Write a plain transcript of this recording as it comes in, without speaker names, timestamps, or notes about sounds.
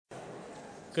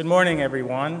Good morning,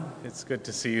 everyone. It's good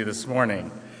to see you this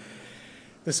morning.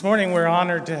 This morning, we're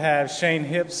honored to have Shane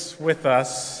Hips with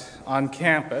us on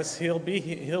campus. He'll be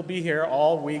here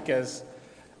all week as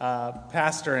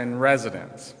pastor in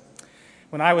residence.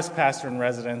 When I was pastor in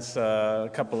residence a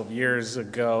couple of years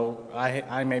ago,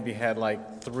 I maybe had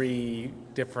like 3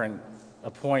 different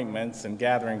appointments and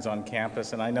gatherings on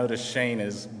campus, and I noticed Shane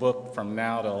is booked from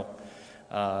now till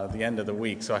the end of the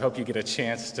week. So I hope you get a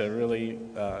chance to really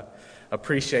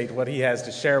appreciate what he has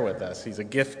to share with us. He's a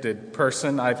gifted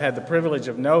person. I've had the privilege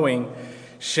of knowing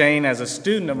Shane as a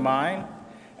student of mine,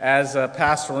 as a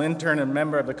pastoral intern and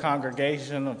member of the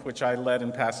congregation of which I led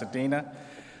in Pasadena.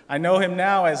 I know him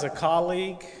now as a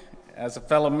colleague, as a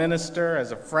fellow minister,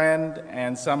 as a friend,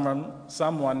 and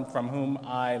someone from whom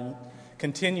I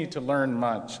continue to learn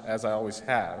much, as I always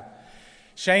have.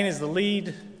 Shane is the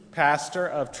lead pastor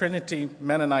of Trinity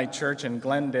Mennonite Church in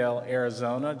Glendale,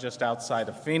 Arizona, just outside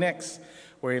of Phoenix,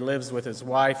 where he lives with his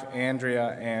wife,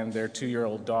 Andrea, and their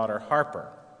 2-year-old daughter, Harper.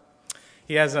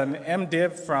 He has an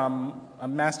MDiv from a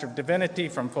Master of Divinity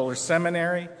from Fuller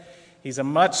Seminary. He's a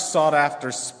much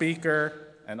sought-after speaker,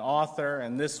 an author,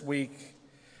 and this week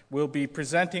we'll be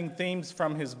presenting themes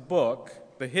from his book,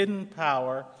 The Hidden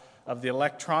Power of the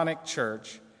Electronic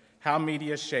Church, How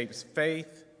Media Shapes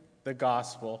Faith, the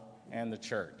Gospel, and the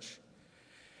Church.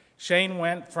 Shane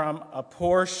went from a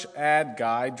Porsche ad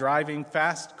guy driving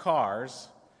fast cars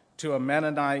to a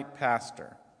Mennonite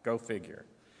pastor. Go figure.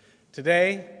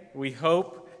 Today, we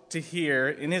hope to hear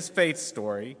in his faith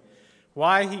story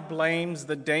why he blames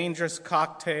the dangerous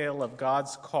cocktail of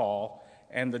God's call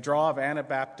and the draw of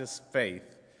Anabaptist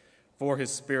faith for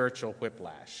his spiritual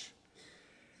whiplash.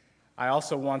 I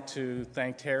also want to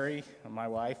thank Terry, my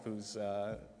wife, who's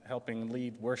helping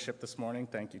lead worship this morning.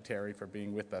 Thank you, Terry, for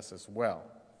being with us as well.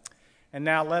 And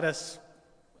now let us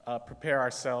prepare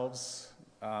ourselves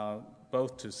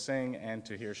both to sing and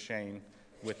to hear Shane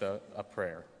with a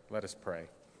prayer. Let us pray.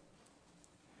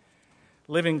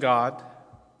 Living God,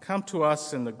 come to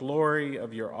us in the glory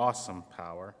of your awesome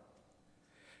power.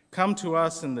 Come to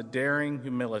us in the daring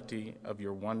humility of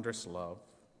your wondrous love.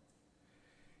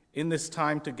 In this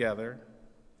time together,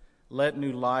 let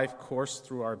new life course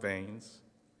through our veins,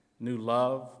 new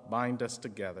love bind us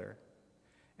together,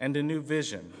 and a new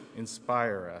vision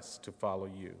inspire us to follow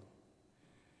you.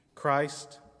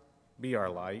 Christ, be our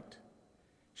light.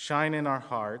 Shine in our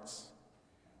hearts.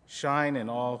 Shine in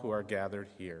all who are gathered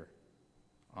here.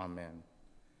 Amen.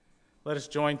 Let us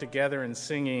join together in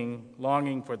singing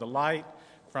Longing for the Light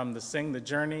from the Sing the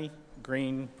Journey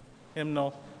green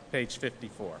hymnal, page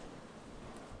 54.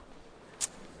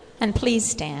 And please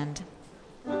stand.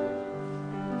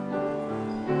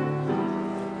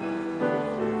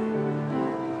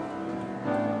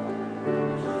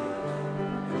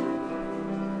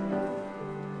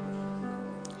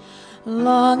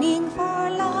 Longing for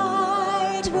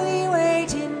light, we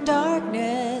wait in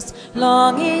darkness.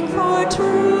 Longing for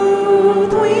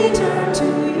truth, we turn to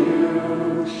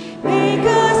you. Make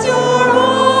us your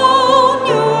own,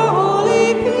 your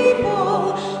holy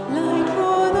people, light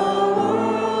for the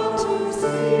world to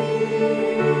see.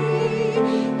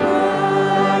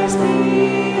 Christ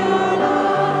be our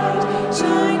light,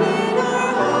 shine in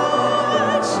our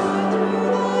hearts, shine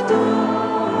through the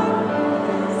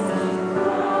darkness.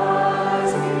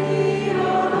 Christ be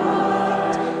our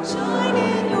light, shine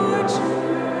in your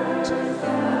church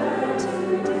gathered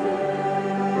today.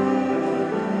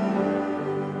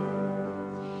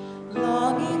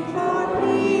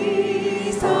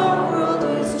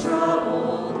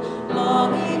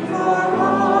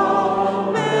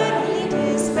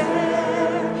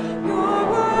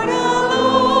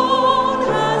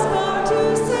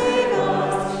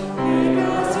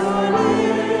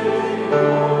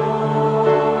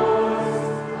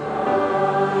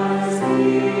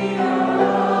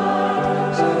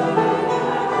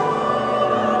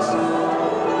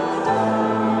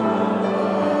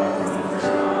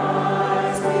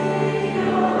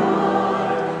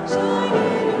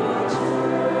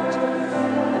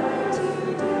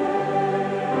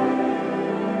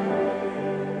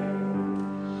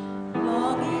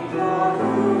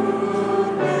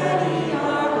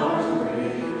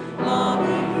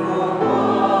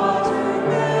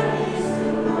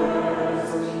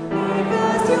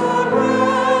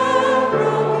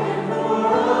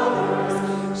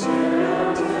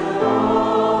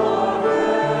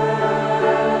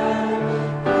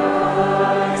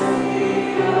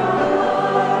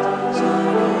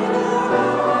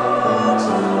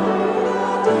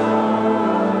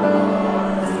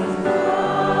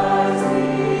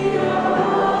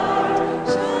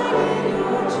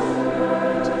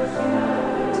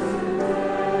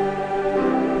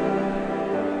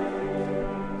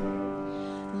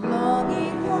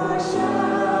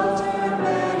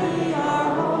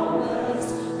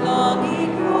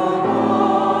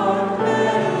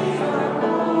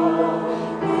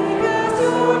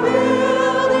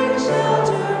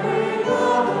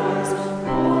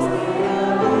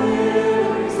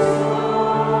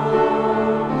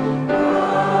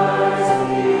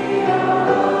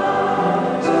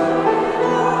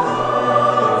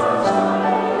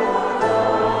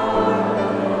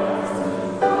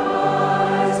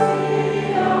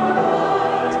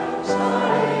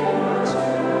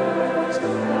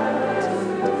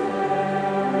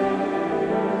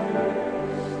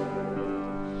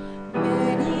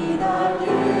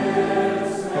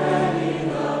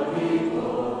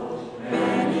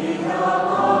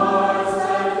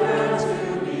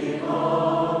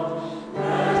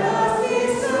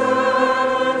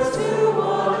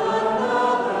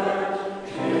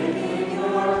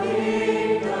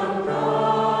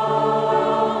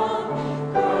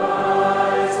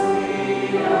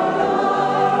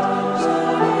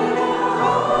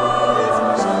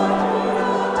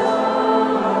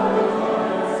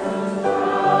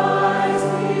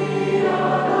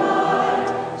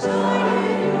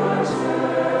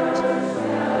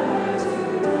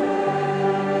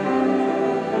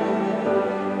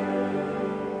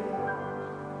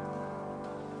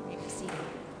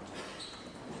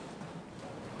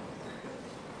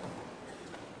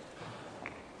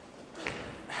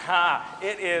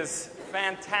 It is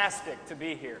fantastic to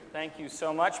be here. Thank you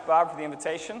so much, Bob, for the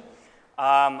invitation.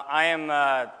 I am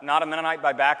not a Mennonite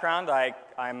by background.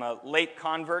 I'm a late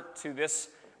convert to this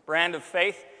brand of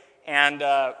faith, and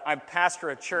I pastor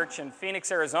a church in Phoenix,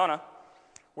 Arizona,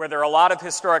 where there are a lot of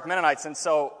historic Mennonites, and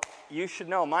so you should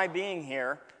know, my being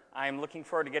here, I'm looking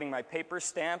forward to getting my papers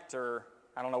stamped, or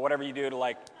I don't know, whatever you do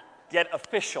to get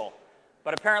official.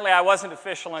 But apparently I wasn't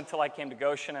official until I came to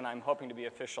Goshen, and I'm hoping to be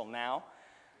official now.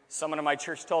 Someone in my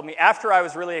church told me, after I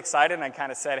was really excited, and I kind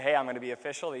of said, hey, I'm going to be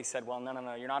official, he said, well,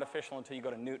 no, you're not official until you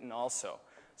go to Newton also.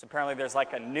 So apparently there's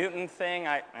a Newton thing.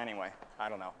 Anyway, I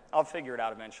don't know. I'll figure it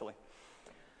out eventually.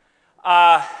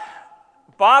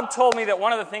 Bob told me that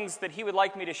one of the things that he would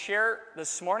like me to share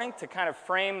this morning to kind of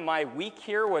frame my week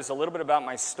here was a little bit about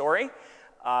my story.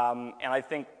 And I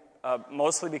think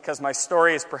mostly because my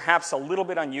story is perhaps a little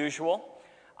bit unusual.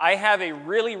 I have a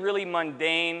really, really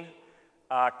mundane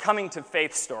coming to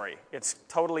faith story. It's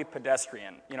totally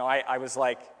pedestrian. I was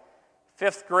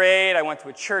fifth grade. I went to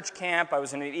a church camp. I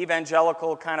was in an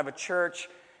evangelical kind of a church.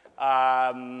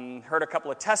 Heard a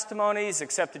couple of testimonies,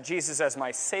 accepted Jesus as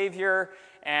my Savior,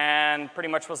 and pretty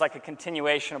much was like a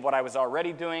continuation of what I was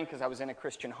already doing because I was in a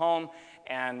Christian home,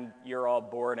 and you're all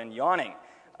bored and yawning,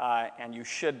 and you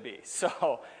should be.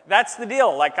 So that's the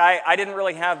deal. I didn't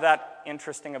really have that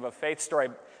interesting of a faith story.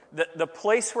 The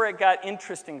place where it got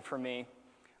interesting for me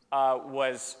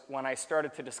was when I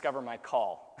started to discover my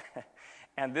call.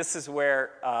 And this is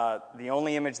where the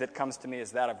only image that comes to me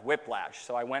is that of Whiplash.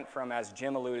 So I went from, as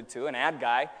Jim alluded to, an ad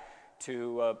guy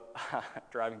to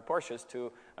driving Porsches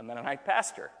to a Mennonite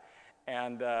pastor.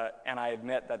 And I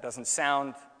admit that doesn't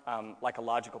sound like a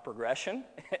logical progression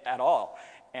at all.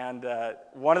 And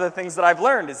one of the things that I've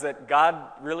learned is that God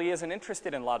really isn't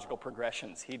interested in logical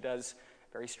progressions. He does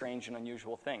very strange and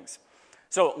unusual things.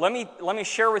 So let me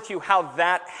share with you how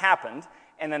that happened,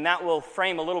 and then that will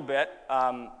frame a little bit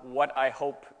what I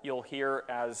hope you'll hear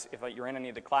as if you're in any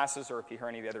of the classes or if you hear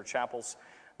any of the other chapels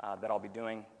that I'll be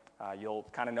doing. You'll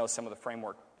kind of know some of the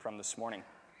framework from this morning.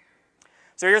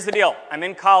 So here's the deal. I'm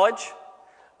in college.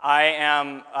 I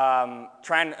am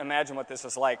trying to imagine what this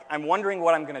is like. I'm wondering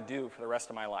what I'm going to do for the rest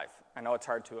of my life. I know it's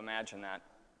hard to imagine that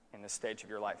in this stage of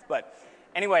your life. But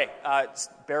anyway,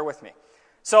 just bear with me.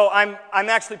 So I'm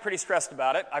actually pretty stressed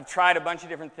about it. I've tried a bunch of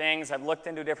different things. I've looked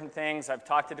into different things. I've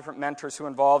talked to different mentors who are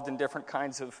involved in different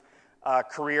kinds of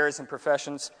careers and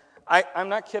professions. I'm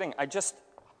not kidding.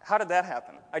 How did that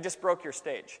happen? I just broke your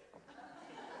stage.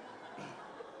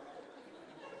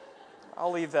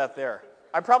 I'll leave that there.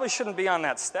 I probably shouldn't be on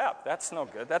that step. That's no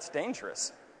good. That's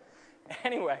dangerous.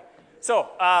 Anyway, so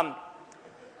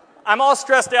I'm all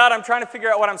stressed out. I'm trying to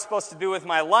figure out what I'm supposed to do with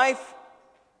my life.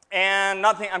 And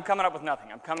nothing. I'm coming up with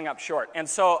nothing. I'm coming up short. And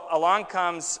so along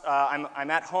comes, I'm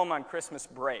at home on Christmas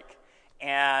break,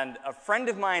 and a friend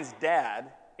of mine's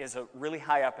dad is really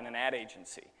high up in an ad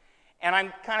agency. And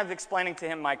I'm kind of explaining to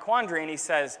him my quandary, and he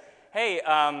says, hey,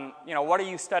 what are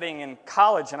you studying in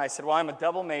college? And I said, well, I'm a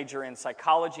double major in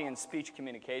psychology and speech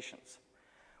communications,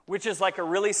 which is like a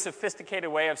really sophisticated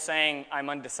way of saying I'm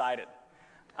undecided.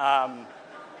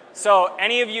 So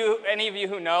any of you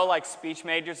who know speech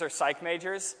majors or psych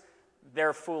majors,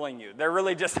 they're fooling you. They're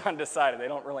really just undecided. They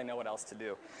don't really know what else to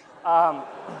do.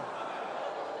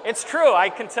 It's true. I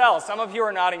can tell. Some of you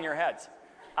are nodding your heads.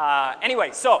 Anyway,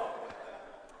 so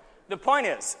the point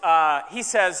is, he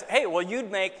says, hey, well,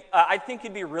 I think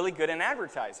you'd be really good in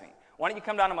advertising. Why don't you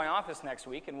come down to my office next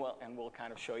week, and we'll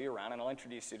kind of show you around, and I'll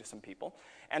introduce you to some people.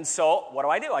 And so what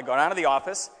do? I go down to the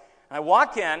office, and I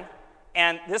walk in,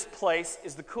 and this place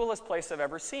is the coolest place I've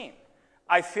ever seen.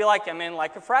 I feel like I'm in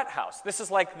a frat house. This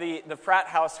is like the frat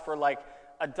house for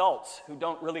adults who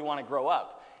don't really want to grow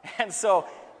up. And so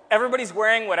everybody's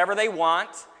wearing whatever they want,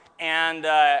 and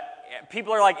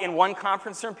people are in one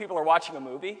conference room, people are watching a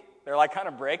movie. They're on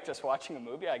a break just watching a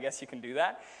movie. I guess you can do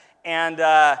that. And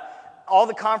all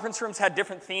the conference rooms had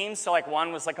different themes. So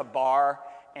one was a bar,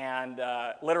 and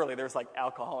literally there's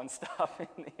alcohol and stuff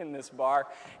in this bar.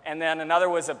 And then another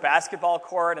was a basketball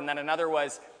court, and then another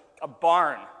was a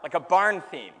barn, a barn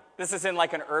theme. This is in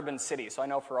an urban city, so I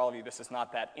know for all of you this is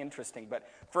not that interesting, but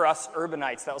for us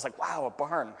urbanites, that was wow, a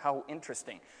barn, how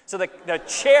interesting. So the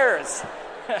chairs,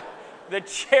 the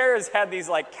chairs had these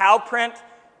cow print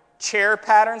chair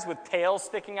patterns with tails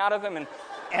sticking out of them,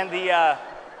 and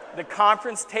the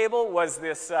conference table was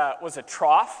was a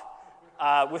trough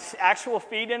with actual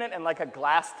feet in it and a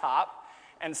glass top.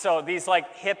 And so these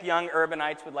hip young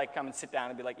urbanites would come and sit down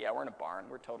and be yeah, we're in a barn.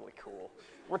 We're totally cool.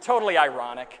 We're totally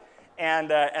ironic. And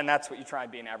that's what you try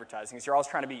and be in advertising, is you're always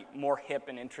trying to be more hip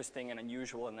and interesting and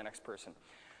unusual than the next person.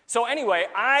 So anyway,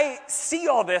 I see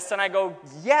all this and I go,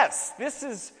 yes, this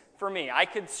for me. I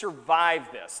could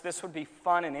survive this. This would be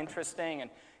fun and interesting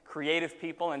and creative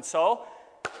people. And so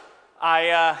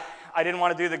I didn't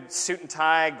want to do the suit and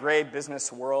tie, gray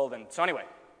business world. And so anyway,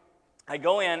 I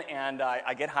go in and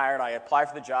I get hired. I apply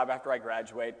for the job after I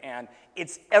graduate, and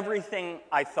it's everything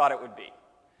I thought it would be.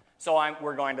 So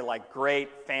we're going to like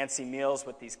great fancy meals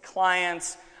with these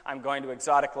clients. I'm going to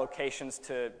exotic locations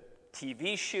to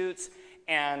TV shoots,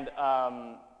 and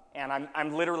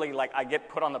I'm literally like, I get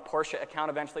put on the Porsche account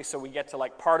eventually, so we get to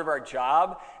like, part of our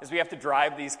job is we have to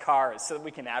drive these cars so that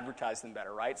we can advertise them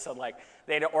better, right? So like,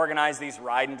 they had to organize these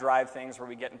ride and drive things where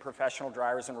we get in professional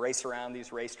drivers and race around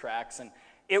these racetracks, and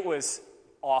it was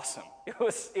awesome. It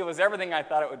was everything I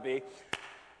thought it would be.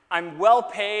 I'm well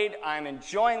paid, I'm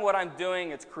enjoying what I'm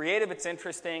doing, it's creative, it's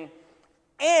interesting,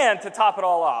 and to top it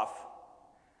all off,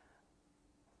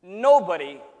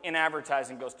 nobody in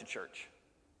advertising goes to church.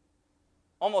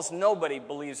 Almost nobody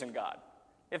believes in God.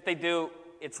 If they do,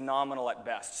 it's nominal at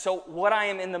best. So what I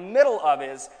am in the middle of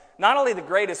is not only the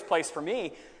greatest place for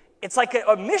me, it's like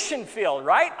a mission field,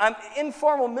 right? I'm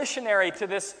informal missionary to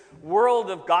this world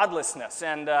of godlessness,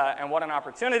 and what an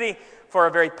opportunity for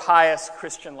a very pious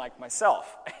Christian like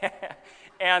myself.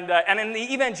 and in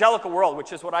the evangelical world,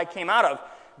 which is what I came out of,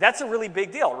 that's a really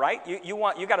big deal, right? You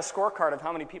got a scorecard of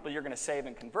how many people you're going to save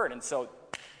and convert, and so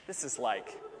this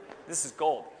is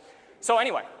gold. So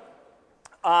anyway,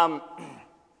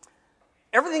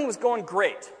 everything was going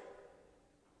great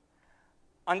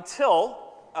until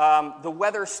the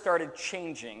weather started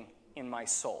changing in my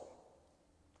soul.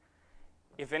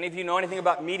 If any of you know anything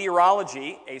about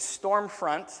meteorology, a storm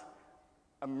front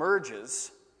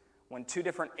emerges when two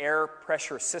different air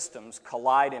pressure systems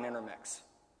collide and intermix.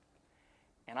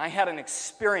 And I had an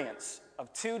experience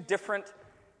of two different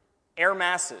air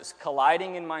masses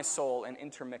colliding in my soul and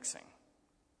intermixing.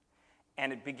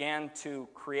 And it began to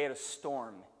create a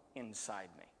storm inside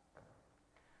me.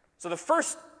 So the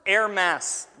first air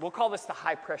mass, we'll call this the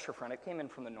high pressure front. It came in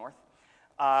from the north.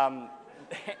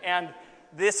 And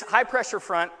this high pressure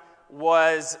front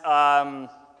was,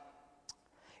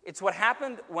 it's what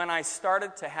happened when I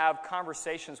started to have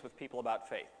conversations with people about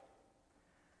faith.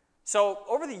 So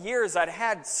over the years, I'd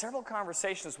had several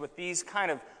conversations with these kind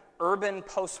of urban,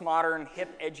 postmodern,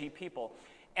 hip, edgy people.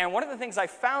 And one of the things I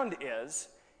found is,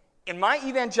 in my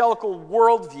evangelical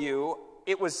worldview,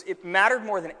 it mattered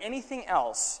more than anything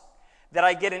else that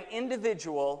I get an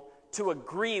individual to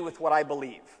agree with what I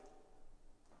believe.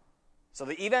 So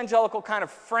the evangelical kind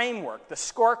of framework, the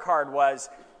scorecard was,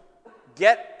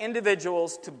 get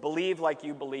individuals to believe like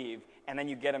you believe, and then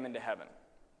you get them into heaven.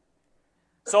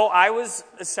 So I was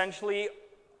essentially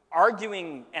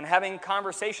arguing and having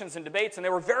conversations and debates, and they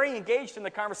were very engaged in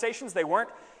the conversations. They weren't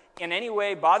in any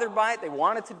way bothered by it. They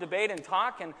wanted to debate and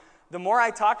talk, and the more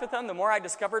I talked with them, the more I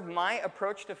discovered my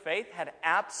approach to faith had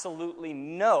absolutely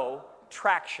no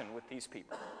traction with these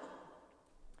people.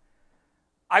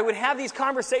 I would have these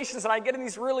conversations, and I'd get in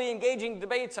these really engaging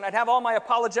debates, and I'd have all my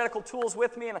apologetical tools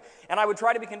with me, and I would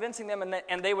try to be convincing them,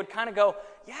 and they would kind of go,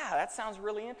 yeah, that sounds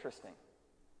really interesting.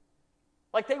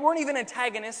 Like they weren't even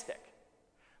antagonistic,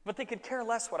 but they could care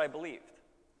less what I believed.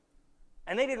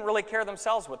 And they didn't really care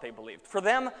themselves what they believed. For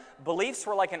them, beliefs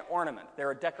were like an ornament.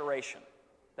 They're a decoration.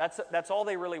 That's all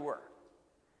they really were.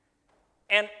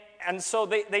 And so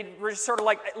they were sort of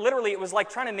like, literally, it was like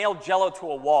trying to nail Jell-O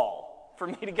to a wall for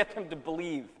me to get them to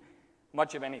believe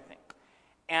much of anything.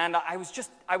 And I was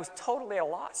totally at a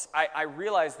loss. I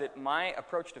realized that my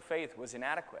approach to faith was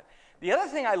inadequate. The other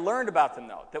thing I learned about them,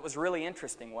 though, that was really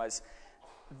interesting was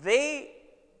they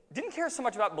didn't care so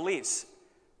much about beliefs.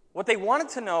 What they wanted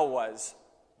to know was,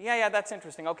 yeah, that's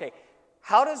interesting. Okay,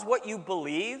 how does what you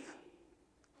believe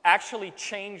actually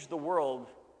change the world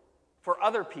for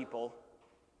other people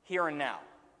here and now?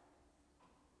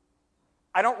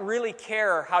 I don't really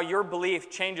care how your belief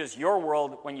changes your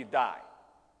world when you die.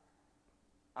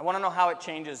 I want to know how it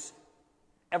changes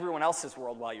everyone else's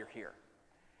world while you're here.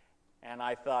 And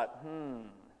I thought,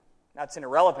 that's an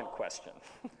irrelevant question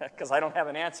because I don't have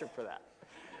an answer for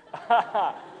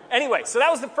that. Anyway, so that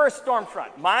was the first storm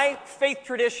front. My faith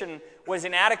tradition was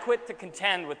inadequate to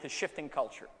contend with the shifting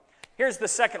culture. Here's the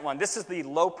second one. This is the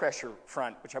low-pressure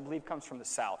front, which I believe comes from the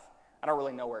south. I don't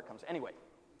really know where it comes. Anyway,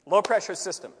 low-pressure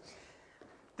system.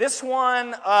 This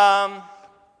one,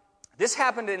 this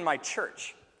happened in my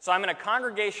church. So I'm in a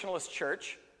Congregationalist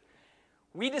church.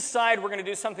 We decide we're going to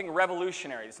do something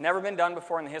revolutionary. It's never been done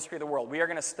before in the history of the world. We are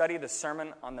going to study the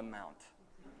Sermon on the Mount.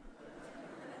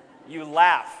 You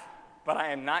laugh, but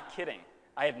I am not kidding.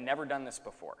 I had never done this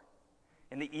before.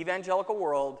 In the evangelical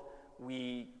world,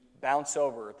 we bounce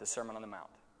over the Sermon on the Mount.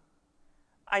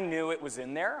 I knew it was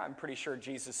in there. I'm pretty sure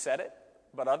Jesus said it.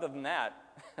 But other than that,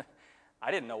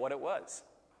 I didn't know what it was.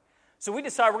 So we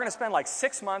decided we're going to spend like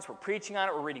 6 months. We're preaching on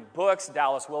it. We're reading books,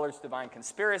 Dallas Willard's Divine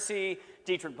Conspiracy,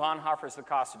 Dietrich Bonhoeffer's The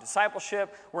Cost of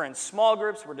Discipleship. We're in small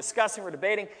groups. We're discussing. We're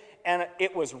debating. And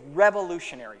it was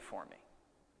revolutionary for me.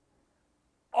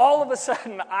 All of a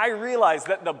sudden, I realized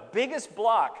that the biggest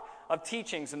block of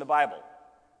teachings in the Bible,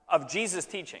 of Jesus'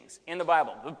 teachings in the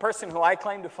Bible, the person who I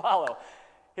claim to follow,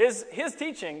 his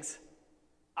teachings,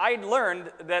 I'd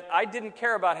learned that I didn't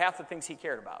care about half the things he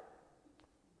cared about.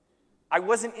 I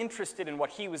wasn't interested in what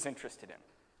he was interested in.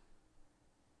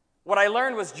 What I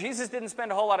learned was Jesus didn't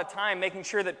spend a whole lot of time making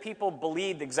sure that people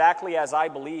believed exactly as I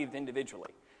believed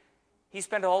individually. He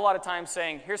spent a whole lot of time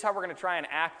saying, here's how we're going to try and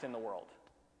act in the world.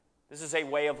 This is a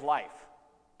way of life.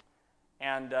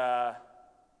 And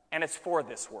it's for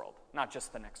this world, not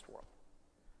just the next world.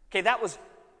 Okay, that was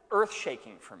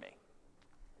earth-shaking for me.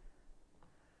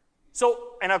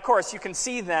 So, and of course, you can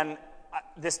see then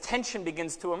this tension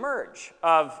begins to emerge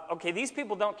of, okay, these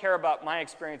people don't care about my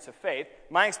experience of faith.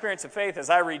 My experience of faith as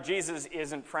I read Jesus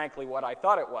isn't frankly what I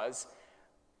thought it was.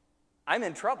 I'm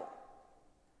in trouble.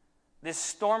 This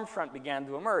storm front began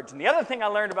to emerge. And the other thing I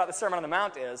learned about the Sermon on the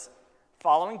Mount is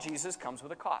following Jesus comes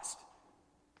with a cost.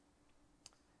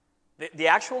 The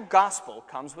actual gospel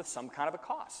comes with some kind of a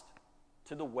cost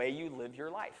to the way you live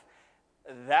your life.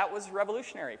 That was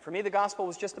revolutionary. For me, the gospel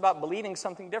was just about believing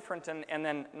something different and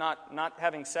then not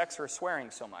having sex or swearing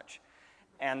so much.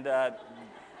 And that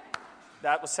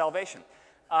was salvation.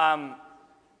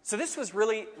 So this was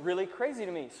really, really crazy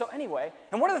to me. So anyway,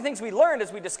 and one of the things we learned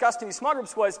as we discussed in these small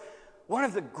groups was one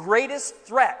of the greatest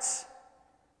threats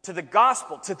to the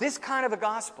gospel, to this kind of a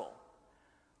gospel,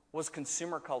 was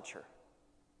consumer culture.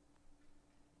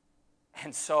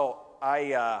 And so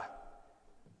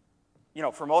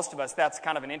for most of us, that's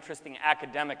kind of an interesting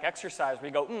academic exercise where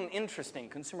you go, interesting,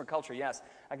 consumer culture, yes.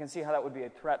 I can see how that would be a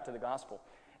threat to the gospel.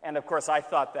 And of course, I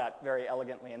thought that very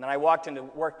elegantly. And then I walked into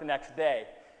work the next day,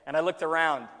 and I looked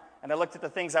around, and I looked at the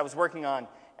things I was working on,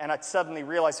 and I suddenly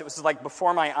realized it was like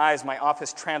before my eyes, my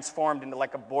office transformed into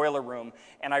like a boiler room,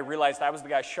 and I realized I was the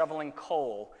guy shoveling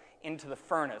coal into the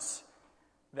furnace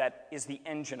that is the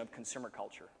engine of consumer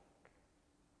culture.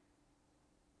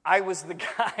 I was the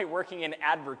guy working in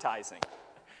advertising,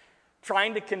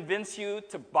 trying to convince you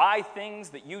to buy things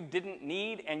that you didn't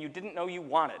need and you didn't know you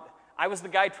wanted. I was the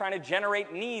guy trying to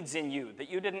generate needs in you that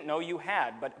you didn't know you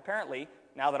had, but apparently,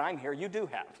 now that I'm here, you do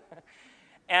have.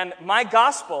 And my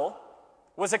gospel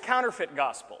was a counterfeit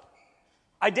gospel.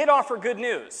 I did offer good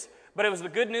news, but it was the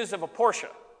good news of a Porsche.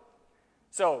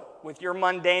 So, with your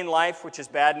mundane life, which is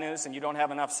bad news, and you don't have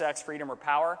enough sex, freedom, or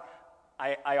power,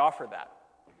 I offer that.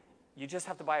 You just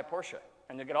have to buy a Porsche,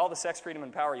 and you'll get all the sex, freedom,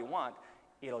 and power you want.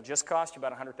 It'll just cost you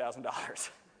about $100,000.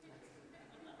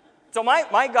 So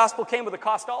my gospel came with a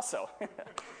cost also.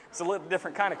 It's a little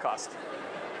different kind of cost.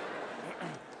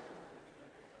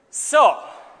 So,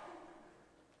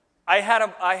 I had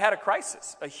a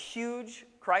crisis, a huge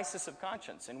crisis of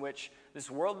conscience, in which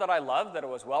this world that I loved, that I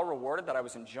was well rewarded, that I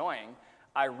was enjoying,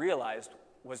 I realized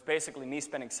was basically me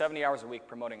spending 70 hours a week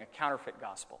promoting a counterfeit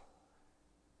gospel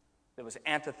that was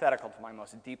antithetical to my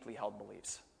most deeply held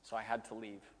beliefs. So I had to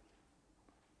leave.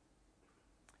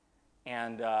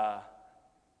 And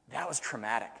that was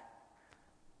traumatic.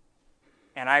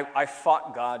 And I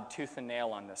fought God tooth and nail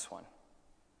on this one.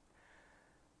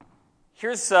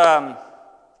 Here's, I'm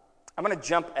going to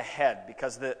jump ahead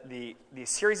because the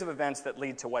series of events that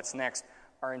lead to what's next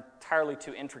are entirely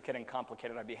too intricate and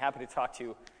complicated. I'd be happy to talk to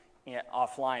you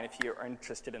offline if you are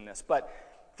interested in this. But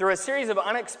through a series of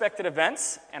unexpected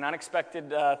events and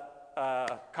unexpected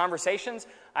conversations,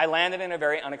 I landed in a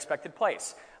very unexpected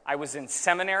place. I was in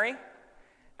seminary,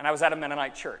 and I was at a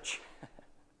Mennonite church.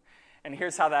 And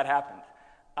here's how that happened.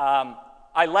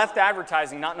 I left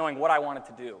advertising not knowing what I wanted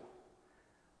to do.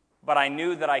 But I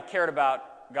knew that I cared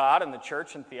about God and the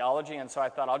church and theology, and so I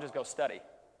thought, I'll just go study.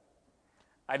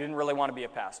 I didn't really want to be a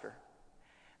pastor.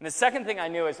 And the second thing I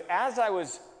knew is as I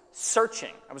was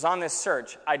searching, I was on this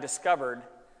search, I discovered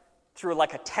through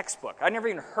like a textbook. I'd never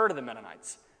even heard of the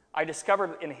Mennonites. I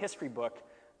discovered in a history book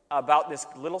about this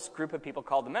little group of people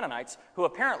called the Mennonites, who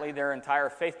apparently their entire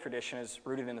faith tradition is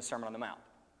rooted in the Sermon on the Mount.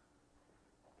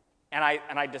 And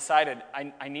I decided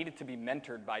I needed to be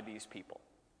mentored by these people.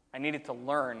 I needed to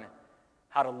learn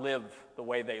how to live the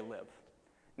way they live.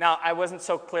 Now, I wasn't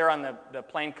so clear on the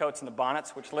plain coats and the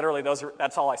bonnets, which literally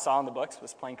that's all I saw in the books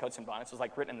was plain coats and bonnets. It was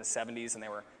like written in the 70s, and they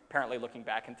were apparently looking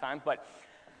back in time. But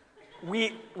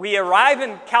we arrive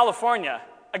in California.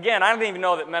 Again, I don't even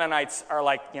know that Mennonites are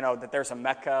like, that there's a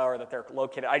Mecca or that they're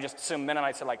located. I just assume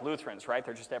Mennonites are like Lutherans, right?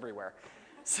 They're just everywhere.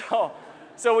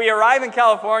 So we arrive in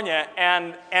California,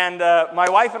 and my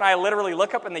wife and I literally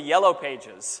look up in the yellow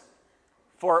pages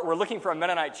we're looking for a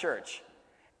Mennonite church.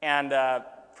 And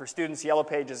for students, yellow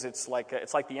pages, it's like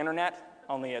the internet,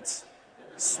 only it's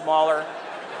smaller,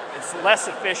 it's less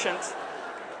efficient.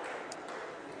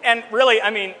 And really,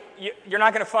 I mean, you're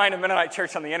not going to find a Mennonite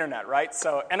church on the internet, right?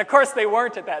 So, and of course, they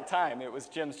weren't at that time. It was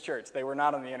Jim's church. They were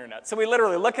not on the internet. So we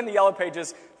literally look in the yellow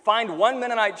pages, find one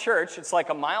Mennonite church. It's like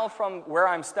a mile from where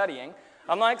I'm studying.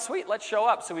 I'm like, sweet, let's show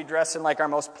up. So we dress in like our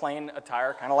most plain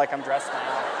attire, kind of like I'm dressed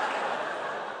now.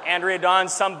 Andrea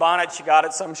dons some bonnet she got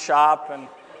at some shop,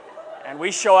 and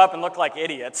we show up and look like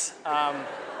idiots.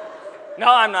 No,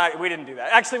 I'm not. We didn't do that.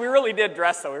 Actually, we really did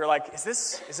dress, though. We were like, is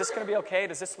this going to be okay?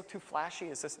 Does this look too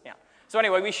flashy? Yeah. So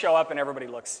anyway, we show up, and everybody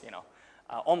looks,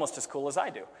 almost as cool as I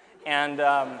do. And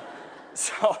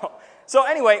so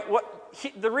anyway,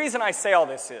 the reason I say all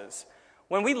this is,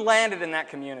 when we landed in that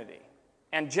community,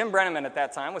 and Jim Brenneman at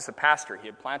that time was the pastor. He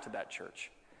had planted that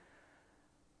church.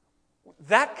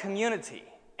 That community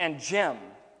and Jim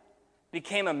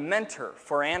became a mentor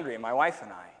for Andrea, my wife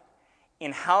and I,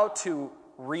 in how to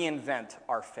reinvent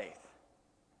our faith.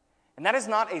 And that is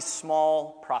not a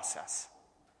small process.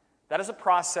 That is a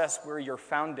process where your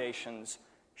foundations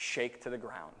shake to the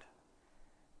ground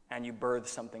and you birth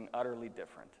something utterly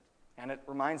different. And it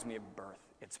reminds me of birth.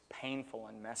 It's painful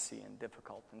and messy and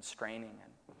difficult and straining.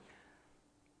 And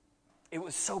it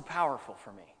was so powerful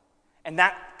for me. And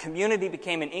that community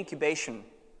became an incubation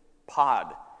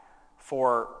pod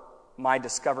for my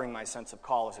discovering my sense of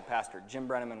call as a pastor. Jim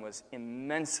Brenneman was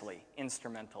immensely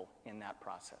instrumental in that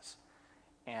process.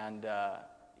 And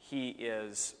he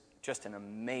is just an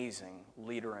amazing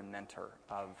leader and mentor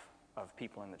of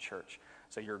people in the church.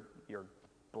 So you're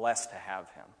blessed to have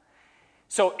him.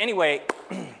 So anyway,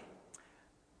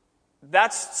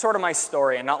 that's sort of my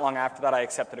story, and not long after that I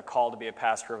accepted a call to be a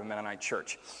pastor of a Mennonite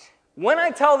church. When I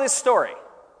tell this story,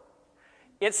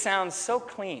 it sounds so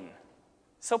clean,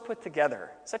 so put together,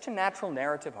 such a natural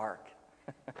narrative arc.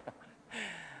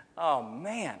 Oh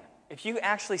man, if you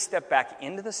actually step back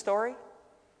into the story,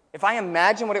 if I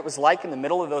imagine what it was like in the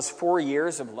middle of those 4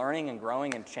 years of learning and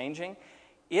growing and changing,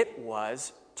 it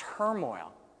was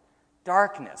turmoil,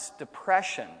 darkness,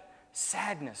 depression,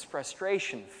 sadness,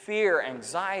 frustration, fear,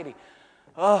 anxiety.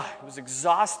 Oh, it was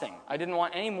exhausting. I didn't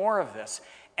want any more of this.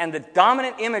 And the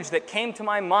dominant image that came to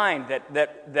my mind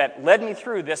that led me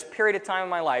through this period of time in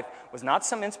my life was not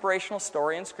some inspirational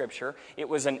story in Scripture. It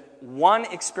was one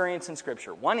experience in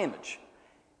Scripture, one image.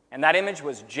 And that image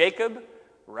was Jacob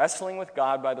wrestling with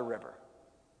God by the river.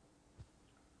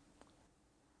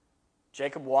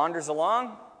 Jacob wanders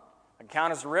along,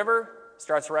 encounters the river,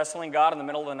 starts wrestling God in the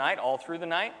middle of the night, all through the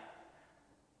night.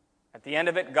 At the end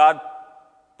of it, God,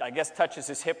 I guess, touches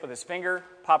his hip with his finger,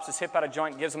 pops his hip out of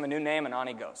joint, gives him a new name, and on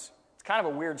he goes. It's kind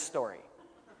of a weird story.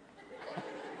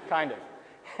 Kind of.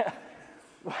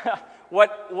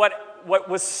 What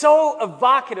was so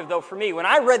evocative, though, for me, when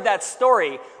I read that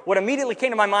story, what immediately came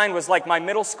to my mind was like my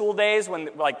middle school days when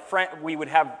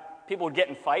people would get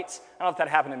in fights. I don't know if that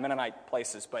happened in Mennonite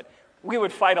places, but we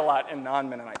would fight a lot in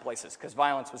non-Mennonite places because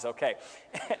violence was okay.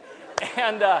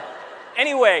 And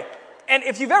anyway, and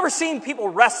if you've ever seen people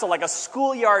wrestle like a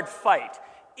schoolyard fight,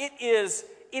 it is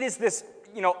this,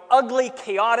 ugly,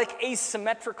 chaotic,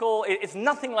 asymmetrical. It's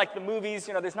nothing like the movies.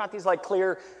 There's not these like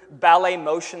clear ballet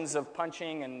motions of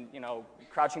punching and,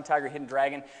 Crouching Tiger, Hidden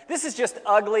Dragon. This is just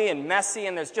ugly and messy,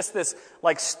 and there's just this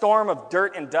like storm of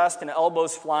dirt and dust and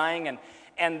elbows flying,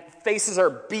 and faces are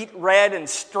beet red and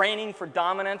straining for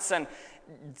dominance, and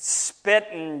spit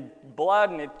and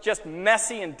blood, and it's just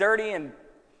messy and dirty, and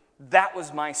that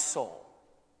was my soul.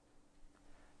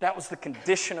 That was the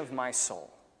condition of my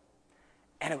soul.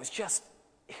 And it was just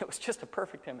a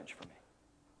perfect image for me.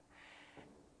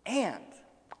 And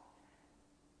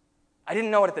I didn't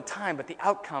know it at the time, but the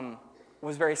outcome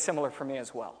was very similar for me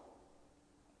as well.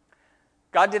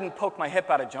 God didn't poke my hip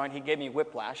out of joint. He gave me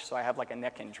whiplash, so I have like a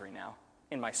neck injury now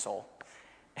in my soul.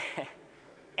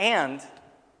 And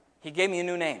he gave me a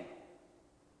new name.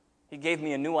 He gave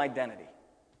me a new identity.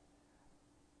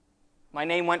 My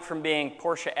name went from being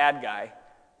Porsche ad guy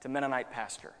to Mennonite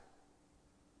pastor.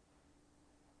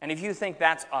 And if you think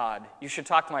that's odd, you should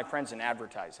talk to my friends in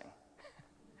advertising.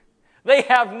 They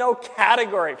have no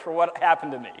category for what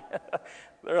happened to me.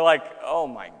 They're like, oh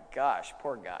my gosh,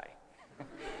 poor guy.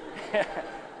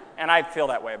 And I feel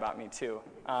that way about me too.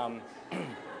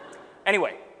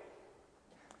 Anyway,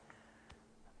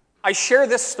 I share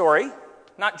this story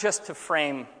not just to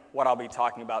frame what I'll be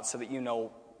talking about so that you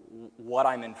know what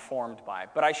I'm informed by,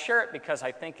 but I share it because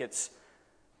I think it's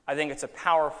a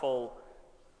powerful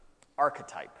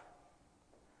archetype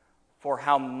for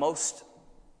how most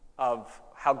of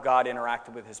how God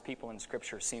interacted with his people in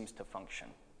Scripture seems to function.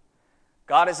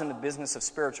 God is in the business of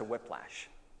spiritual whiplash.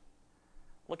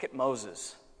 Look at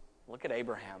Moses. Look at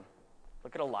Abraham.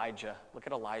 Look at Elijah. Look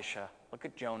at Elisha. Look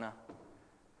at Jonah.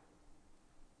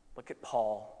 Look at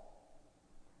Paul.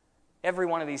 Every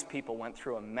one of these people went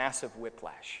through a massive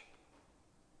whiplash.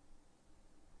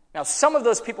 Now, some of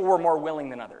those people were more willing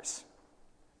than others.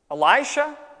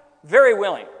 Elisha, very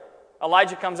willing.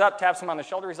 Elijah comes up, taps him on the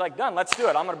shoulder. He's like, done, let's do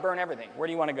it. I'm going to burn everything. Where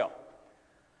do you want to go?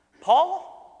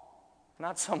 Paul,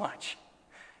 not so much.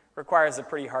 Requires a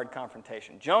pretty hard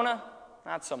confrontation. Jonah,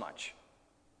 not so much.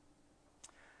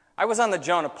 I was on the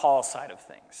Jonah-Paul side of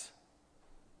things.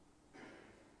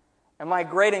 And my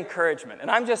great encouragement,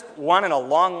 and I'm just one in a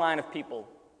long line of people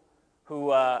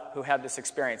who had this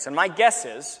experience. And my guess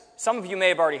is, some of you may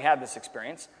have already had this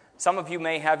experience. Some of you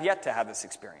may have yet to have this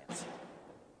experience.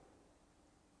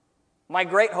 My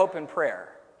great hope and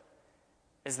prayer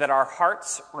is that our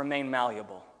hearts remain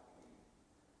malleable.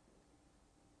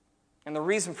 And the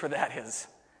reason for that is,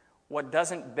 what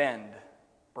doesn't bend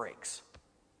breaks.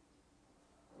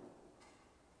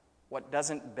 What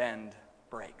doesn't bend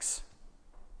breaks.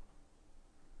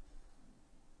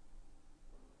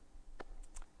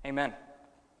 Amen.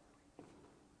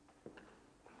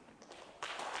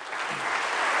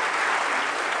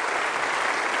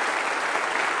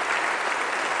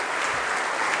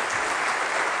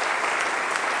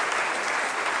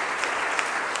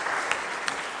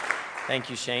 Thank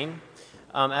you, Shane.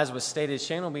 As was stated,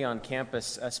 Shane will be on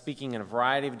campus speaking in a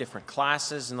variety of different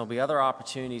classes, and there'll be other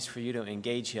opportunities for you to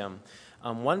engage him.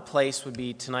 One place would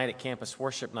be tonight at Campus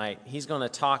Worship Night. He's going to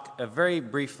talk very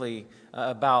briefly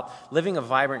about living a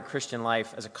vibrant Christian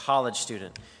life as a college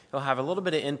student. He'll have a little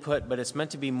bit of input, but it's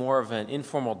meant to be more of an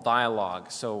informal dialogue,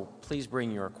 so please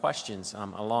bring your questions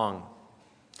along.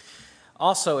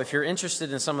 Also, if you're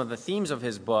interested in some of the themes of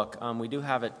his book, we do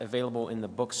have it available in the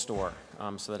bookstore,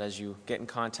 so that as you get in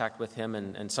contact with him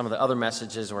and some of the other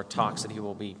messages or talks that he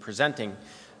will be presenting,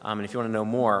 and if you want to know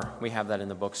more, we have that in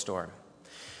the bookstore.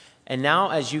 And now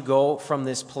as you go from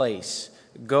this place,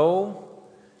 go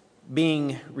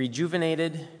being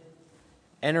rejuvenated,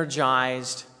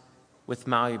 energized, with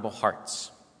malleable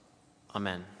hearts.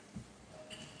 Amen.